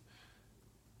for you.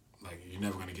 Like, you're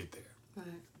never going to get there. Right.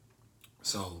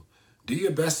 So do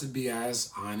your best to be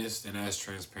as honest and as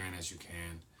transparent as you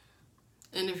can.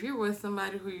 And if you're with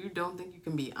somebody who you don't think you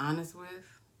can be honest with,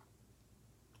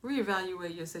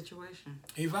 reevaluate your situation.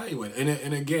 Evaluate.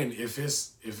 And again, if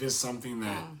it's something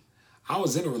that I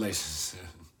was in a relationship.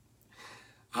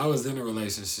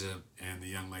 And the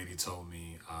young lady told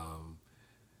me,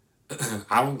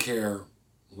 I don't care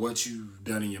what you've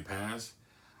done in your past.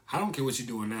 I don't care what you're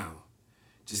doing now.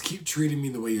 Just keep treating me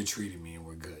the way you're treating me and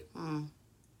we're good.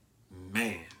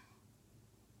 Man,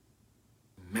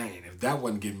 if that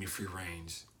wasn't giving me free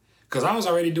range. Because I was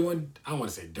already doing, I don't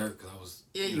want to say dirt because I was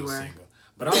you were single.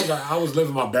 But I was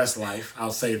living my best life.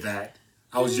 I'll say that.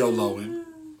 I was YOLOing,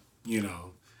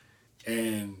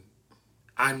 And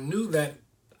I knew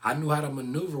how to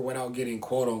maneuver without getting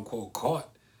quote unquote caught,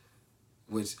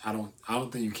 which I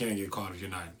don't think you can get caught if you're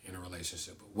not in a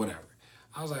relationship, but whatever.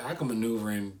 I was like, I can maneuver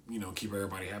and, keep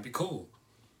everybody happy, cool.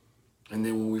 And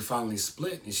then when we finally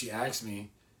split and she asked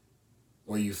me,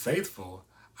 were you faithful?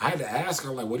 I had to ask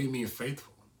her, like, what do you mean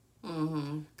faithful?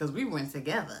 Because we went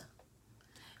together.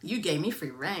 You gave me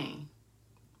free reign.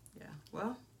 Yeah,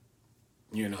 well.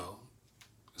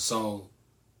 So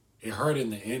it hurt in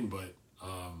the end, but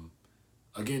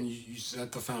again, you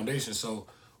set the foundation. So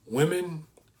women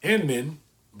and men,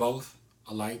 both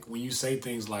alike, when you say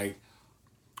things like,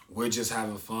 we're just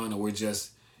having fun, or we're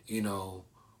just,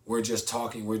 we're just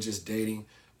talking, we're just dating,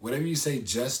 whatever you say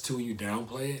just to and you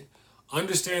downplay it,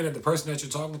 understand that the person that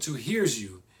you're talking to hears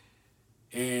you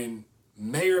and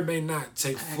may or may not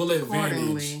take full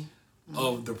advantage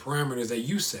of the parameters that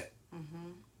you set.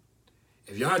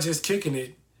 If y'all just kicking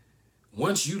it,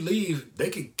 once you leave, they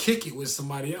could kick it with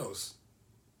somebody else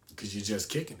because you're just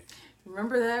kicking it.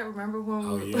 Remember that? Remember when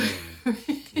we... Oh,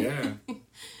 yeah. Yeah.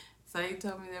 So he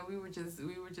told me that we were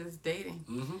just dating.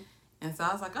 And so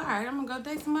I was like, all right, I'm going to go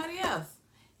date somebody else.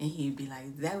 And he'd be like,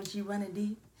 is that what you want to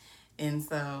do? And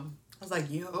so I was like,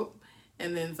 yup.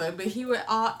 And then but he would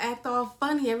act all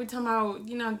funny every time I would,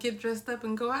 get dressed up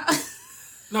and go out.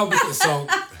 No, because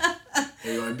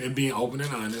and being open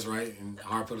and honest, right? And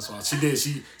hard put a swallow. She did.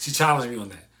 She challenged me on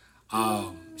that.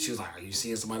 She was like, are you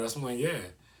seeing somebody else? I'm like, yeah.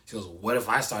 She goes, what if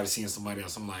I started seeing somebody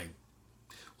else? I'm like,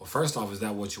 well, first off, is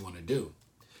that what you want to do?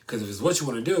 Because if it's what you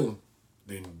want to do,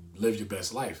 then live your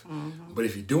best life. But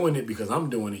if you're doing it because I'm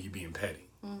doing it, you're being petty.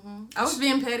 I was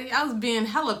being petty. I was being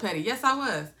hella petty. Yes, I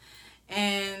was.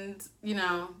 And,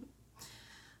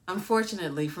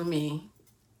 unfortunately for me,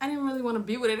 I didn't really want to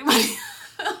be with anybody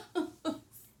else.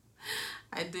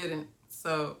 I didn't.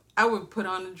 So I would put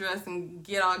on the dress and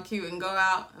get all cute and go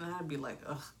out, and I'd be like,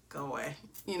 ugh, go away,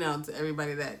 to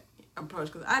everybody that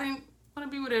approached, because I didn't want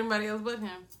to be with anybody else but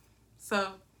him.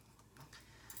 So,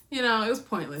 it was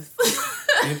pointless.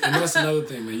 and that's another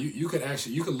thing, man. You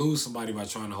could lose somebody by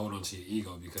trying to hold on to your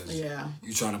ego because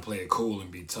you're trying to play it cool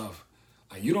and be tough.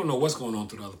 Like, you don't know what's going on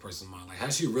through the other person's mind. Like,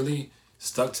 has she really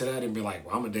stuck to that and be like,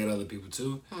 well, I'm going to date other people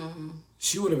too?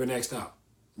 She would have been X'd out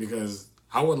because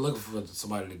I wasn't looking for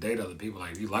somebody to date other people.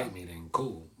 Like, if you like me, then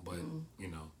cool. But,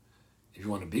 if you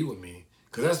want to be with me,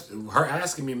 because that's her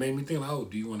asking me made me think, like, oh,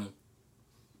 do you want to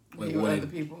be with other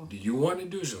people? Do you want to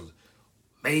do shows?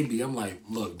 Maybe. I'm like,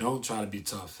 look, don't try to be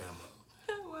tough, family.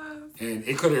 It was. And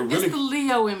it could have really... It's the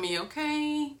Leo in me,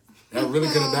 okay? That really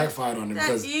could have backfired on him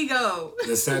because ego.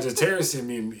 The Sagittarius in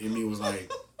me was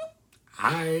like,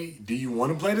 do you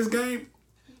want to play this game?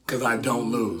 Because I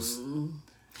don't lose.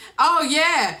 Oh,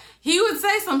 yeah. He would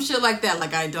say some shit like that,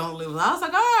 like, I don't lose. I was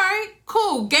like, all right,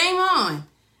 cool, game on.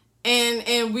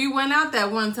 And we went out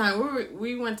that one time.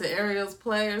 We went to Ariel's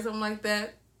play or something like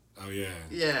that. Oh, yeah.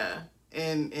 Yeah.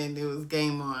 And it was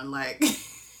game on. Like,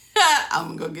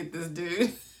 I'm going to go get this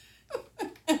dude.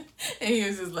 And he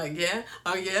was just like, yeah,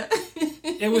 oh, yeah.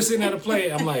 And we're sitting at a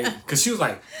play. I'm like, because she was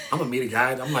like, I'm going to meet a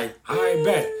guy. I'm like, I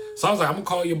bet. So I was like, I'm going to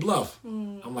call you bluff.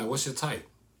 I'm like, what's your type?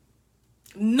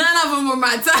 None of them were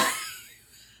my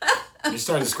type. You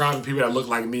started describing people that look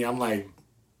like me. I'm like,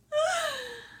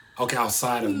 okay,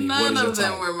 outside of me, none what is your of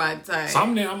them type? Were my type. So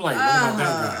I'm there. I'm like, what about that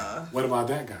guy? What about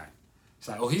that guy? She's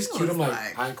like, oh, he's cute. I'm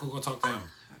like, all right, cool, go talk to him.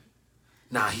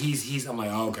 Nah, he's. I'm like,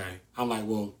 okay. I'm like,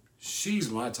 well, she's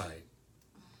my type.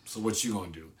 So what you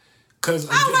gonna do? Cause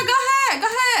again, I was like, go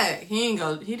ahead. He didn't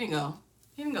go.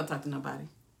 He didn't go talk to nobody.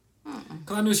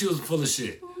 Cause I knew she was full of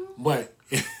shit. But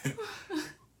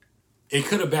it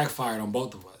could have backfired on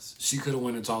both of us. She could have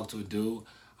went and talked to a dude.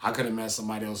 I could have met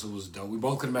somebody else who was dope. We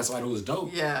both could have met somebody who was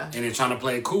dope. Yeah. And they're trying to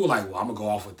play it cool, like, well, I'm gonna go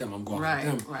off with them. I'm going off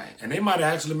with them. Right. And they might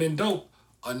have actually been dope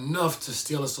enough to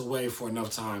steal us away for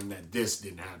enough time that this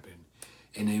didn't happen,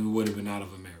 and then we would have been out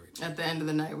of a marriage. At the end of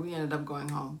the night, we ended up going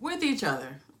home with each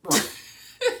other. Right.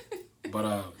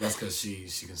 But that's because she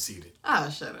conceded. Oh,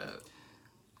 shut up.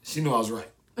 She knew I was right.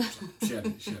 She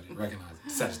had to recognize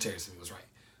it. Sagittarius to me was right.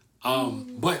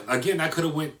 But again, it could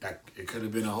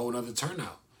have been a whole other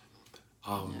turnout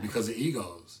because of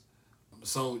egos.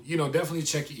 So, definitely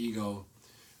check your ego.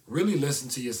 Really listen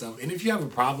to yourself. And if you have a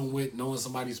problem with knowing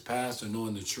somebody's past or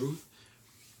knowing the truth,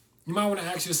 you might want to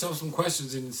ask yourself some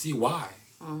questions and see why.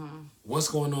 Mm-hmm. What's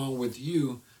going on with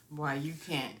you? Why you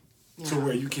can't. To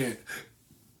where you can't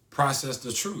process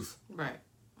the truth. Right.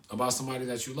 About somebody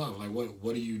that you love. Like,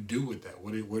 what do you do with that?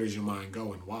 Where does your mind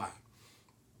go and why?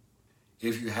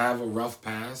 If you have a rough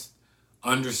past,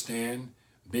 understand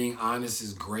being honest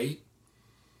is great,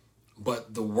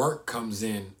 but the work comes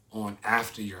in on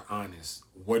after you're honest.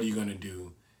 What are you going to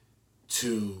do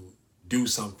to do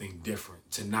something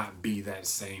different, to not be that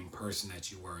same person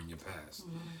that you were in your past?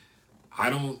 Mm-hmm.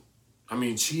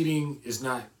 Cheating is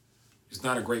not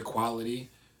a great quality,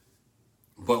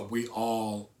 but we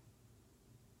all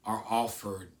are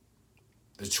offered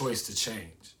the choice to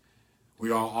change.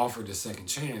 We all offered a second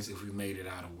chance if we made it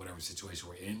out of whatever situation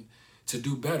we're in to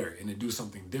do better and to do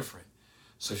something different.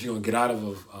 So if you're going to get out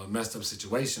of a messed up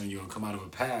situation, you're going to come out of a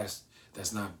past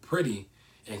that's not pretty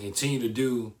and continue to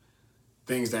do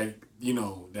things that,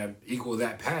 that equal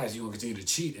that past, you're going to continue to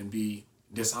cheat and be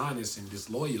dishonest and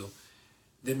disloyal,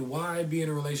 then why be in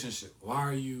a relationship?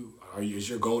 Is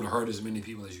your goal to hurt as many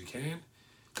people as you can?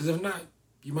 Because if not,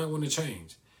 you might want to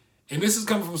change. And this is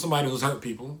coming from somebody who's hurt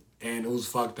people and who's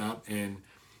fucked up and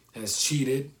has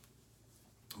cheated.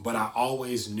 But I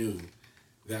always knew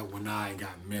that when I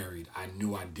got married, I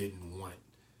knew I didn't want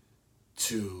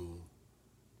to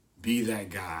be that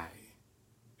guy.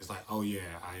 It's like, oh yeah,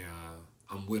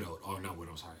 I'm widowed. Oh, not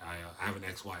widowed, sorry. I have an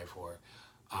ex-wife, or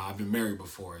I've been married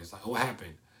before. It's like, oh, what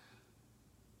happened?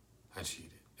 I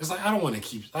cheated. It's like, I don't want to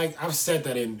keep, like, I've said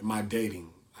that in my dating.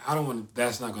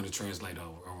 That's not going to translate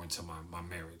over into my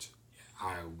marriage.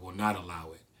 I will not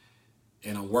allow it.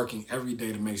 And I'm working every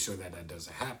day to make sure that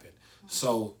doesn't happen.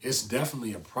 So it's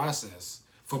definitely a process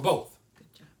for both.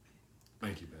 Good job, babe.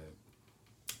 Thank you, babe.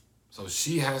 So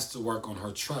she has to work on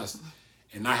her trust,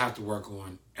 and I have to work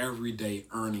on every day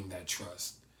earning that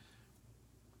trust.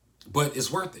 But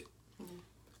it's worth it. Mm-hmm.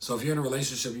 So if you're in a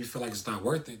relationship and you feel like it's not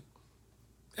worth it,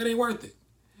 it ain't worth it.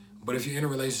 Mm-hmm. But if you're in a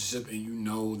relationship and you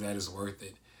know that it's worth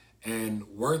it, and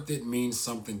worth it means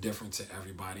something different to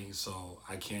everybody, so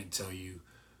I can't tell you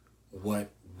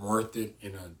what worth it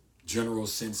in a general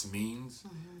sense means.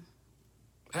 Mm-hmm.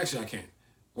 Actually, I can't.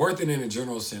 Worth it in a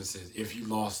general sense is if you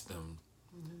lost them,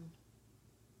 mm-hmm.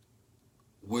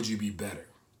 would you be better?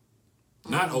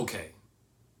 Mm-hmm. Not okay,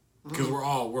 because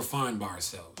mm-hmm. we're fine by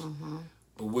ourselves. Mm-hmm.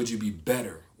 But would you be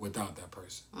better without that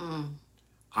person? Mm-hmm.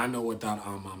 I know without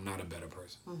I'm not a better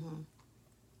person. Mm-hmm.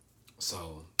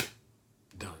 So,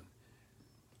 done.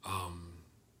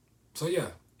 So yeah,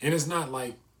 and it's not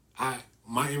like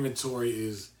my inventory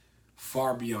is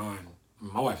far beyond.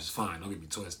 My wife is fine. Don't get me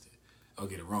twisted. Don't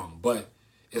get it wrong. But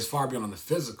it's far beyond the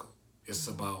physical. It's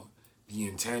about the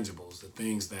intangibles, the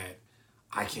things that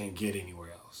I can't get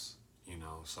anywhere else.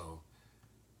 So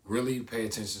really pay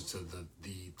attention to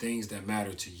the things that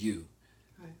matter to you.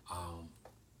 Right.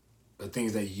 The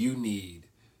things that you need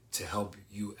to help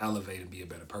you elevate and be a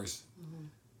better person. Mm-hmm.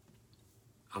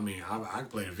 I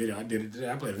played a video. I did it today.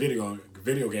 I played a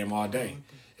video game all day.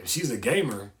 If she's a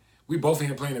gamer, we both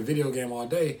here playing a video game all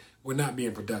day, we're not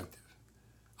being productive.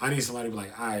 I need somebody to be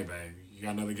like, all right, babe, you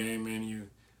got another game in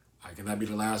I can that be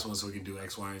the last one so we can do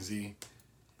X, Y, and Z?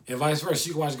 And vice versa.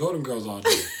 She can watch Golden Girls all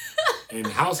day. And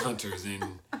House Hunters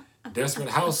and Desperate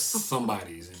House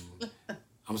Somebodies. And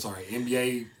I'm sorry,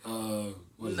 NBA,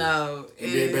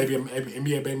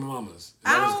 NBA Baby Mamas.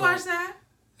 I don't watch that.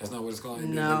 That's not what it's called? NBA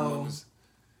No. Baby Mamas?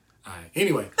 All right.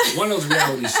 Anyway, one of those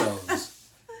reality shows.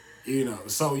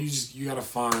 So you gotta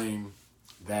find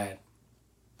that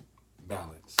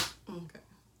balance. Okay.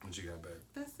 What you got, babe?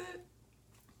 That's it.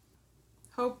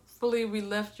 Hopefully we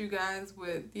left you guys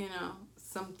with,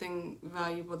 something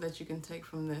valuable that you can take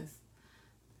from this.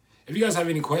 If you guys have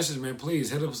any questions, man,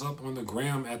 please hit us up on the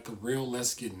gram at The Real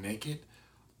Let's Get Naked.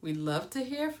 We'd love to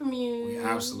hear from you. We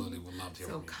absolutely would love to hear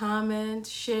from you. So comment,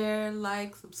 share,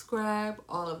 like, subscribe,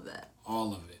 all of that.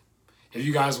 All of it. If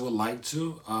you guys would like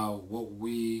to, what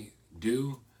we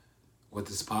do with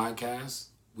this podcast,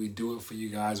 we do it for you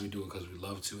guys. We do it because we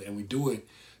love to. And we do it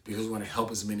because we want to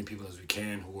help as many people as we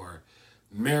can who are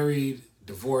married,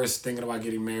 divorced, thinking about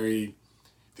getting married,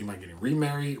 thinking about getting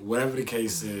remarried, whatever the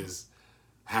case is,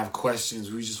 have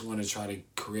questions. We just want to try to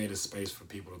create a space for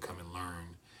people to come and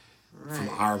learn from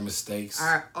our mistakes.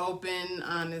 Our open,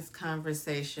 honest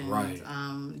conversations. Right.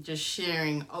 Just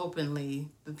sharing openly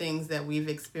the things that we've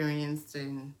experienced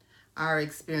and are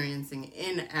experiencing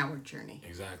in our journey.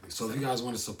 Exactly. So if you guys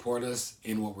want to support us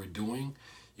in what we're doing,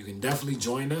 you can definitely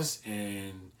join us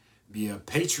and be a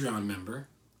Patreon member.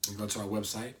 You go to our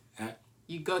website at...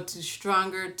 You go to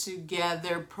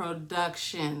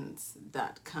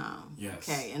StrongerTogetherProductions.com. Yes.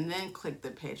 Okay, and then click the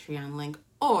Patreon link,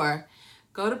 or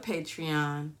go to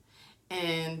Patreon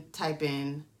and type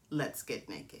in Let's Get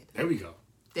Naked. There we go.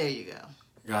 There you go.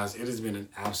 Guys, it has been an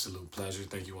absolute pleasure.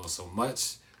 Thank you all so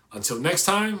much. Until next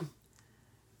time.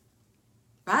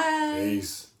 Bye.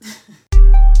 Peace.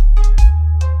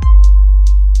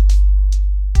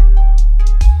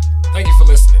 Thank you for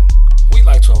listening. We'd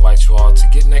like to invite you all to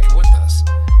get naked with us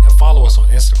and follow us on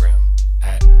Instagram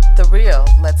at The Real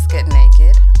Let's Get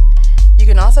Naked. You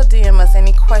can also DM us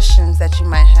any questions that you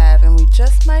might have, and we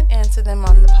just might answer them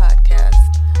on the podcast.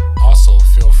 Also,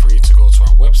 feel free to go to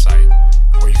our website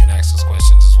where you can ask us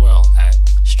questions as well at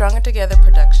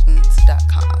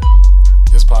StrongerTogetherProductions.com.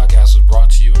 This podcast was brought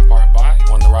to you in